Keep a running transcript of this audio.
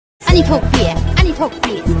Ani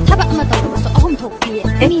thokpi thaba ama tawba so ahum thokpi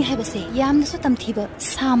mi haibase yamna so tamthiba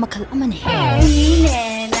sa makhal amane ni ne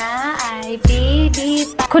na ai bi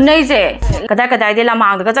khunai je kada kada de la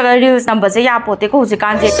mang da ga reels number se ya pote ko husi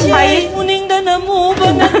kan je hai muning da na mu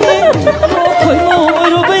banate mo khoi mo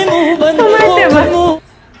ro bai mu ban mo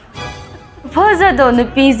Faza do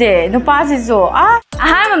nupi je nupa si so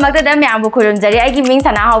aha mamagta da myam bu khurum jari ai gi ming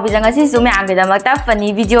sana Haobijam asi su myam ge da makta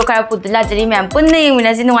funny video kara putula jari myam punne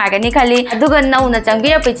yingmina si nungai ga ni khali aduga nauna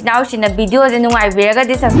changbira pechinaw sina video je nungai biraga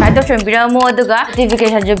di subscribe to shambira mo aduga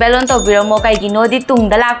notification je bell on to bira mo kai gi no di tung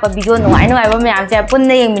da lak pa video nungai nungai ba myam je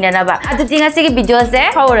punne yingmina na ba adu tinga si gi video se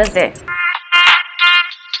hawra se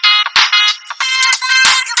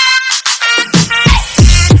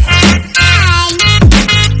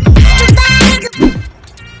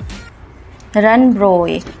Run bro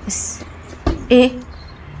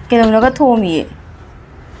kaya naga thomi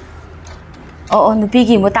nupi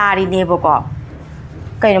ki mo tari ne ba ko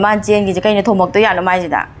kaya naman jen gi kaya na thomak to ya na mai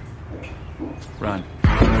jida run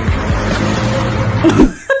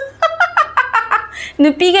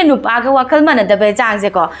nupi ke nupa ga wakal mana da bai jang je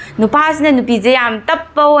ko nupa sine nupi je yam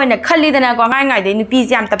tappa oina khali dana ko ngai ngai de nupi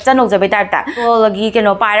je yam tap chanau je bai type ta ko lagi ke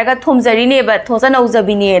no pai ga thom jari ne ba tho chanau je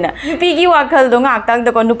bi ne na nupi ki wakal do ngak tang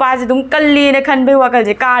da ko nupa je dum kalli ne khan bai wakal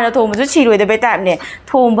je ka na thom ju chiroi de bai type ne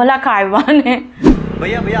thom bala khai ba ne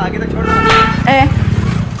भैया आगे तक छोड़ दो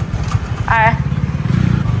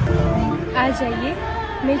आ जाइए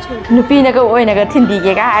मैं छोड़ nupi na ga oina ga thin bi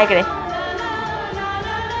ge ga ai kare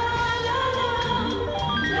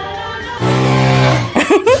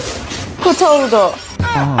Kutodo.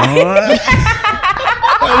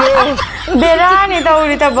 Berani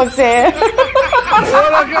tauri tabak se.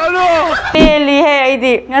 Peli hai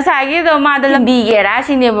idi. Ngasagi do ma da lambi ge ra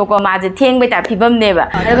sine bo ko ma je theng bai ta phibam ne ba.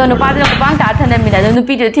 Daga no pa da ko bang ta thana mina da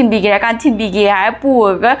nupi de thin bi ge ra kan thin bi ge ha pu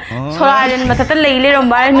ga sora ren ma ta lei le rom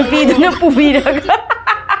ba nupi du na pu bi ra ga.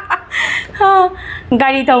 Ha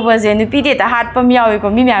gari tau ba je nupi de ta hat pam yawi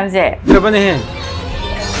ko mi myam je. Kabane he.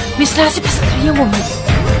 Misla se pas kariya wo ma.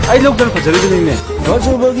 I look at the television.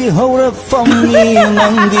 Gajubagi Hora Family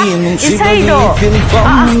Nandi Nshibagi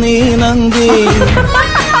Family Nandi.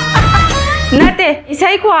 Nate,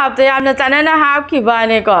 isai ko after yamna tanana half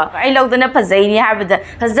kibane ko. I look the Napazani have the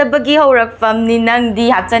Hazabagi Hora Family Nandi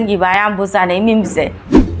Hapsan Gibayam Busane Mimse.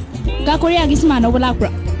 Gakoriagis man over Lapra.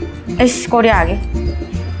 Ish Koriagi.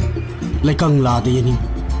 Lekang Ladi.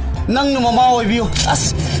 Nang Mama of you.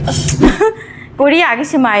 Korea ki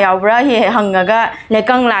sima yaubra he hangaga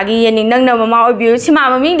lekang lagi yening nang na mama obiu sima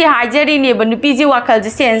maming de hajari ne ban piji wakal je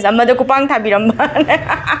sense amada ko pang thabiram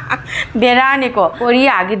bera ne ko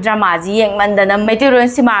Korea ki drama ji yeng mandana meteoron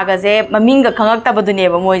sima ga je maming ga khangak ta badu ne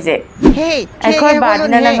ba moi je hey khoi ba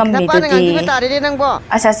na nang mi du di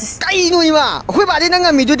asas kai nu ni ma khoi ba di nang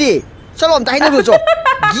mi du di chalom ta hai na jo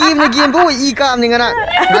game bo I kam ni ngana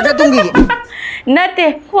na tung gi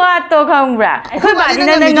Nate, what to come bra? Khoi ba di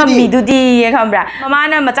nang ngam mi du di ye kham bra. Mama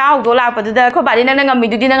na ma cha hok do la pa du da khoi ba di nang ngam mi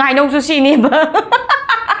du di nang hai nong su si ni ba.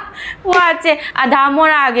 What che adha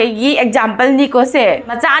mora ge yi example ni ko se.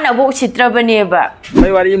 Ma cha na bo chitra ba ne ba. Mai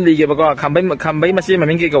wari im li ge ba ko khambai ma si ma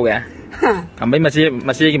ming ge ko ga. Khambai ma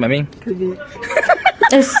si gi ma ming.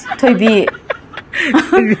 Es Thoibi.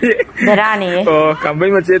 Berani. Oh, khambai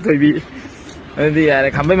ma si Thoibi. Di ya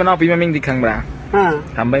khambai ma na pi ma ming di khang bra.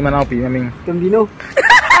 Khambai ma na pi ma ming. Tombino.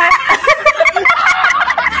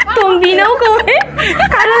 Tombino ko eh.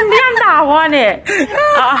 Karan diam ta wa ne.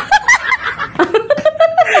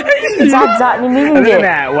 Zat ni ming je.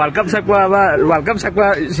 World Cup sakwa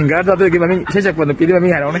singar da ki ma ming se sakwa no pi di ma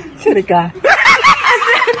ming ha ro ne. Serika.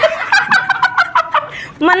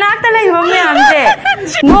 Manakta lai ba myam je.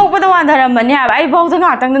 Nok pa da wan dharam mani ha ba. Ai bau da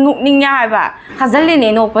nga tang da nuk ning nya ha ba. Khazal le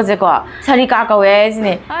ne nok pa je ko. Sarika ka we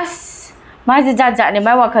sine. As mai je jat ne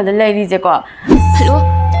mai wakal da lai ri je ko. Hello,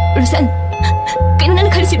 Rusan. Kaino nan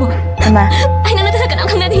khari si bo. Ma. Ai nan na ta kanam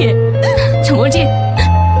khang na thi. Chamol ji.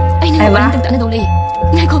 Ai nan wa tan tan na dong le.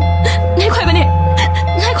 Ngai khoi ba ne.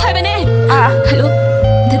 Hello.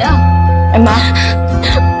 Dada. Ai ma.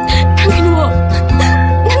 Thang kaino bo.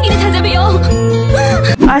 Nang ina tha ja bi yo.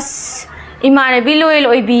 As imane bi loyal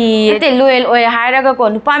oi bi te loyal oi haira ga ko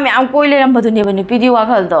nupa me am koi le ram badu ne ba nupi di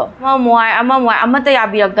wakal do ma moi amata ya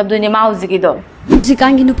bi rak tab du ne ma hauji ki do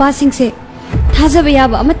jikan gi nupa sing se thaja ba ya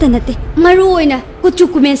ba amata nate maru oina kuchu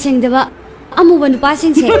kumen sing de ba amu ba nupa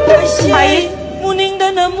sing se ai muning da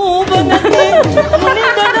na mu ba na te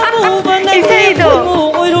muning da na mu ba na te mu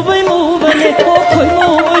oi ro bai mu ba ne ko khoi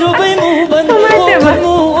mu oi ro bai mu ba ne ko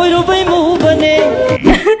mu oi ro bai mu ba ne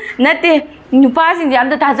nate नुपासिंजे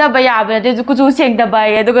अमता थाजबा याबा नते कुचु सेंगदबा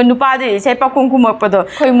अदुगा नुपादे इसे पाकुम कुमकपदो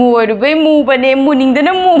खोइ मुओइरुबे मुबने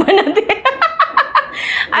मुनिंगदना मुबा नते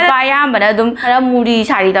अदा यामबना दुम खरा मुरी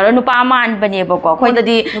सारी तौर नुपा मानबनेबको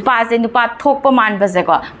खोइददि नुपासे नुपा थोकपा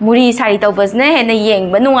मानबसेको मुरी सारी तौबसने हेना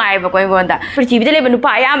येंगबा नुंगाइबको इबोंदा पृथ्वीदे लेबा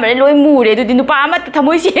नुपा यामबने लोइ मुरे अदुदि नुपा अमत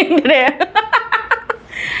थमोइ सेंगदरे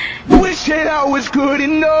Wish that I was good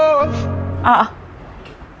enough.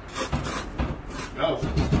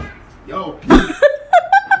 Yo.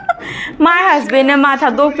 My husband and my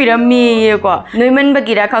dog me ko. Numan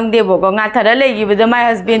Bagira Kang Debo, Natara legi with my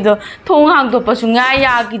husband Tong Hang to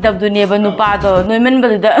Pasungaya, Kitab to Neba Nupado, Numan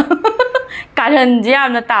Builder Karan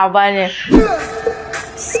Jam the Tabane.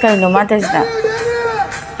 Sky no matters that.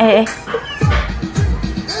 Eh.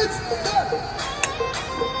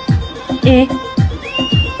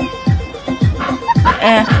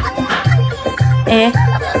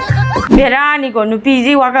 Berani ko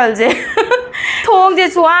Nupi wakalje. Thong je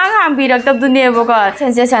chuang ham birak tab duneba ko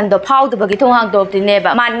sensation do phau do bagi thong hang do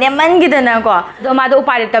duneba man ne man gi dana ko do ma do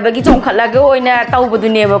pare tab bagi chong khala ge oina taw bu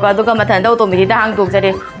duneba ko do ka mathan do to mi da hang do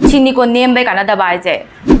jare chini ko nem bai kana da bai je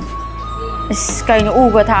is kai no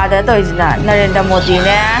u ko tha da toy jina Narendra Modi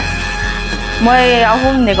ne moi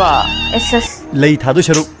ahum ne ko es lei tha do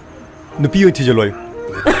sharu nupi oi thi jaloi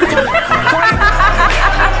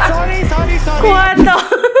Kuato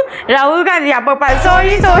Rahul Gandhi apa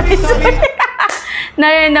sorry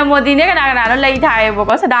Narendra Modi ne kana lei thai bo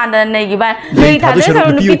ko sadan dan nei gi ban lei tha de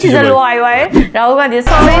saru nupi thi jaloi wai Rahul Gandhi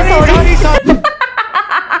sorry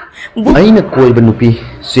aina koi ba nupi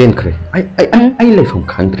sen khre ai le phom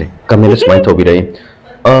khangre kamela smai thobi rai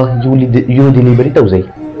you delivery tau jai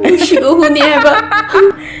shigo hu ne ba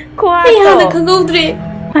Kuato ai hana khangudre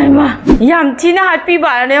ai ma yam thina happy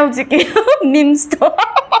ba ne hojiki memes to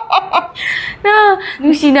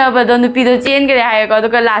Nushina ba do nupi do chen gre hai ko to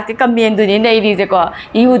ka last comment du ni nei ri je ko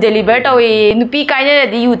you deliver to e nupi kaina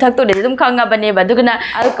de you thak to de dum khanga ba ne ba du kana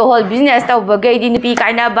alcohol business to ba gai di nupi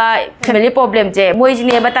kaina ba family problem je moi ji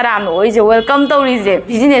ne ba taram oi je welcome to ri je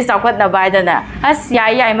business ta khat na ba da na as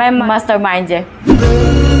yai my mastermind je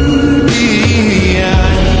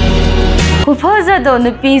ko phaza do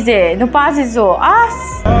nupi je nupa si zo as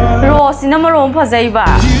rose na marom phazai ba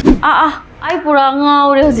ai pura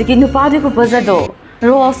ngaure hojiki nupa de ko phazado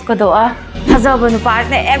rose ko do phazaba nupa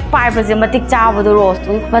ne ek pai baje matik chaba do rose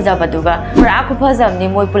tu phazaba duga pura ko phazam ni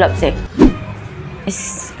moi pulap se is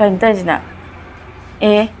kanta jina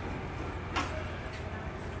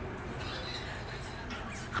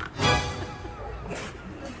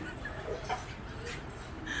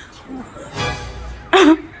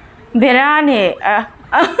Berane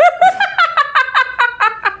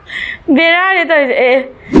Berane to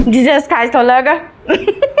Jesus Christ holaga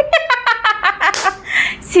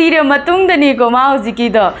Sira matung da ni ko ma hojiki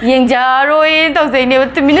do yengjaro to zai ne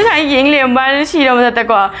tumina thai yeng lemba sira ma ta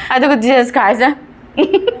ko adu Jesus Christ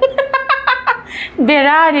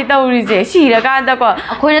Berani to ri je sira ka da ko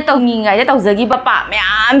akhoi na tawni ngai da tawjagi ba pa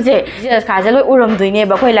myam je Jesus Christ loi uram dui ne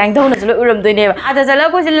ba khoi lang thau na loi uram dui ne ba ada jala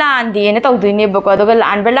ko je lan de ne taw dui ne ba ko do ga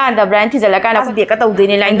lan ba lan da brand thi jala ka na be ka taw dui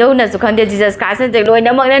ne lang thau na su khan de Jesus Christ je loi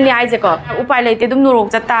na mak na ni ai je ko upai lai te dum nurok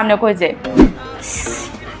chat tam na ko je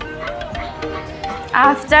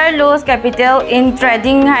After lose capital in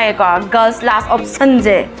trading hai ko girls last option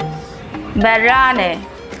je Berane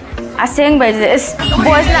aseng ba je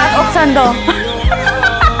boys last option do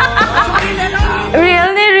Real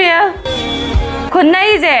ni real Kunai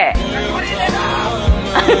je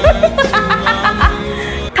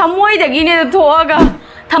Thamoi de gini to thoga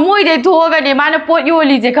Thamoi de thoga ne mana pot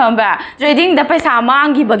yoli je khamba trading da paisa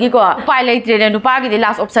mangi bagi ko pai lai tre nupa gi de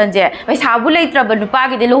last option je paisa bu lai tra ba nupa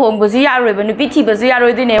gi de lohong bu ji yaroi ba nupi thi ba ji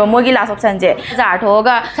yaroi du ne mo gi last option je jar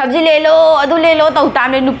thoga sabji le lo adu le lo tau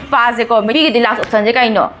tam ne nupa je ko mi gi de last option je kai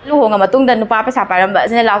no lohong ma tung da nupa paisa param ba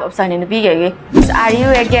je last option ne nupi ge Are you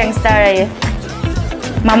a gangster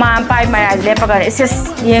Mama pai mai le pa ga sis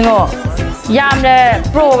yengo yam le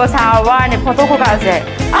pro ga sa wa ne photo ko ga je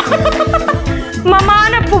Mama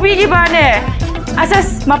na pubi gi ba ne asas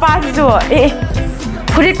ma pa si so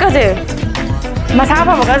purit ka je ma sa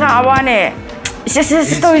pa ga sa wa ne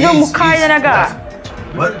sis to yo mukhai na ga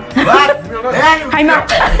hai ma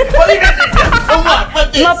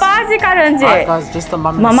ma pa si ka ran je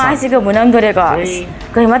mama si ga munam dore ga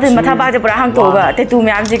kai ma de matha ba je pura hang to ga te tu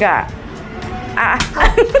myam ji ga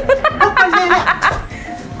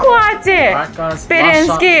Kuache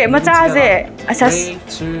parents ki macha je asas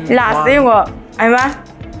last day ngo ai ma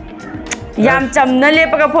yam chamna le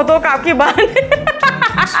pa photo kap ki ban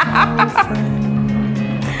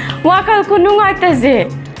wakal kunungai ta je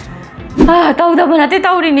तौदब नते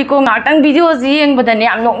तौरीनिको ngakang video ji yengbadane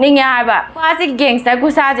yam nokninge haiba kwasi gangster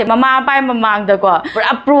gusa je mama pai mamang da ko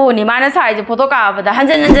pura pro ni mana sai je photo ka ba da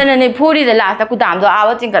hanjan hanjan ne phuri de last ku dam do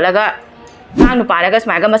awa chingkalaga anu pa ga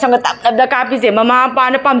smai ga masang tap tap da kapi je mama pa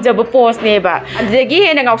na pamjaba post ne ba adegi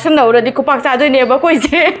he na ngaksam na ura di ku pak sa do ne ba koi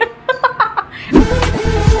je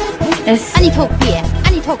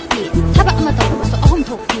ani thokpi thaba ama to so ahum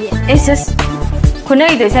thokpi es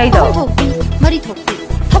kunai de sai do thokpi mari thokpi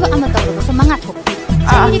thaba ama to so manga thokpi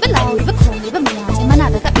chai ba law ri ba khom ri ba mayam se mana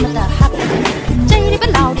da ka ama ta hap chai ri ba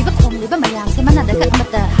law ri ba khom ri ba mayam se mana da ka ama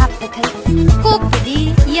ta hap ta khai kok di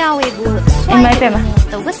yawe bu mai pe ma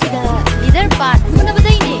to ba sida leader part muna ba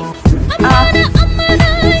dai ne amana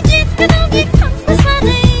jit ka no gi kham ba sa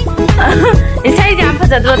dai isai jam pha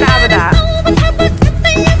do ta ba da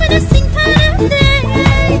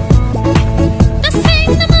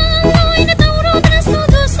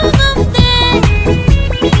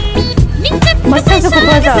Masa su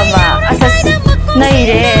kupa sama asas nahi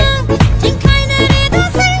re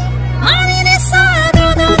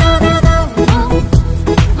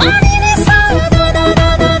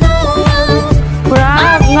pura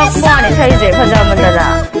ngakwa ne sai je phajama da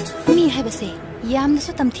mi hai ba se yam na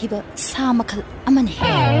su tam thiba sa makhal amane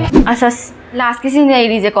asas last kisi ne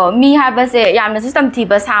ri je ko mi ha ba se yam na su tam thi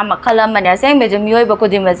ba sa makhal amane aseng be je mioi ba ko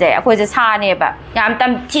dim ba je akhoi je sa ne ba yam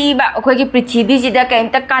tam thi ba akhoi ki prithvi ji da kaim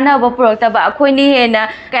ta kana ba purak ta ba akhoi ni he na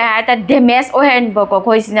ka ha ta damage o hen ba ko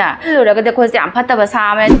khoi sina lu ra ga de khoi se am phatta ba sa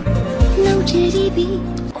me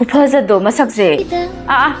ku phaja do masak je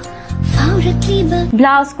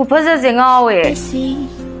blouse ku phaja je ngawe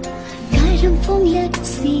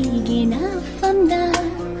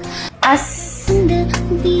as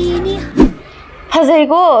phajai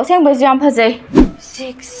ko seng ba jam phajai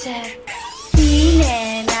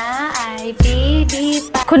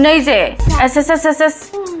khunai je as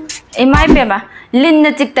emai pe ma lin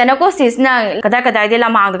na chik ta na ko sis na kada de la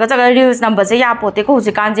mang da ka reels number se ya pote ko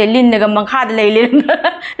ji kan je lin na ga mang kha da lei le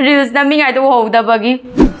reels na mi ngai to ho da bagi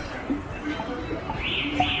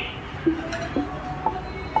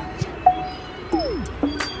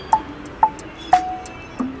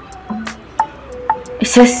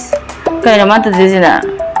Isis, kaya naman ito din na.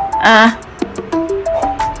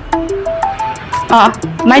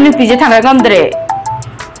 May nupi siya tanggal ngamdre.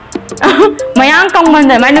 Mayang kang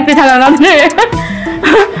manda, may nupi tanggal ngamdre.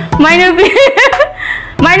 May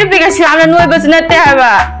nupi kasi alam na nuwi ba sunate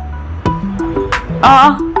ba?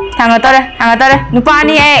 Tanggal tore. Nupa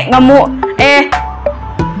ni ngamu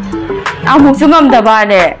ang mukso ngamda ba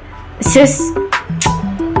ne? Isis.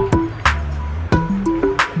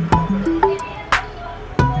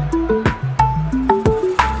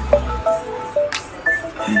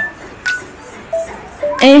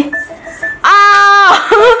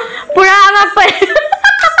 Pura nga pa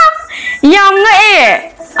yam nga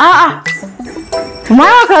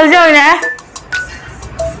tumara ka jaw ne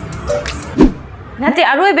nati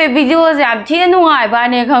aroi be video se am thi nungai ba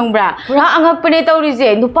ne khangbra pura angak pane tawri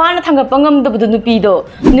je nupa na thangap pangam da budu nupi do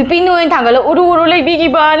nupi noin thangala uru lei bi gi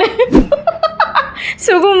ba ne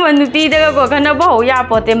sugum nupi da ko kana ba ho ya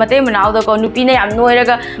pote mate manau da ko nupi na yam noi ra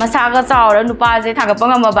ga masa ga chaura nupa je thangap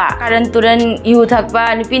pangam ba karan turan yu thak ba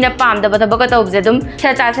nupi na pam da ba ka taw je dum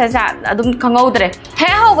cha adum khangau dre he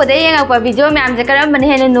ho ba de yang pa video me am je karam ban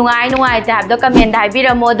he nungai ta da comment dai bi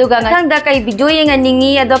ra mo du ga ngang da kai video yang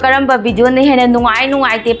ningi ado karam ba video ne he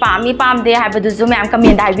nungai te pam de ha ba du zu me am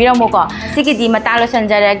comment dai bi ra mo ko sigi di mata lo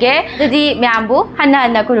sanjarage dudi me am bu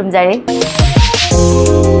hanna kurum jare